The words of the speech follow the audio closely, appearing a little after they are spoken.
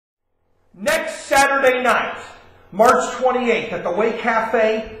Next Saturday night, March 28th at the Way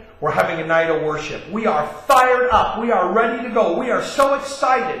Cafe, we're having a night of worship. We are fired up. We are ready to go. We are so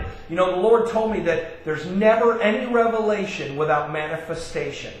excited. You know, the Lord told me that there's never any revelation without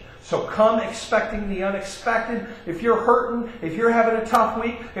manifestation. So come expecting the unexpected. If you're hurting, if you're having a tough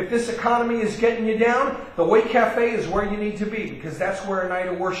week, if this economy is getting you down, the Way Cafe is where you need to be, because that's where a night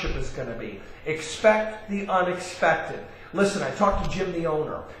of worship is going to be. Expect the unexpected. Listen, I talked to Jim, the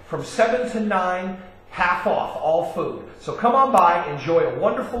owner. From 7 to 9, half off all food. So come on by, enjoy a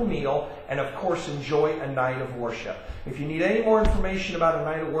wonderful meal, and of course enjoy a night of worship. If you need any more information about a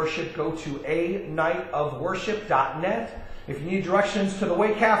night of worship, go to anightofworship.net. If you need directions to the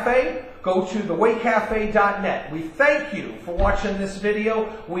Way Cafe, go to thewaycafe.net. We thank you for watching this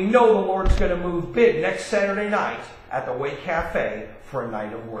video. We know the Lord's going to move big next Saturday night at the Way Cafe for a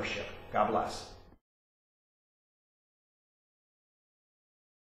night of worship. God bless.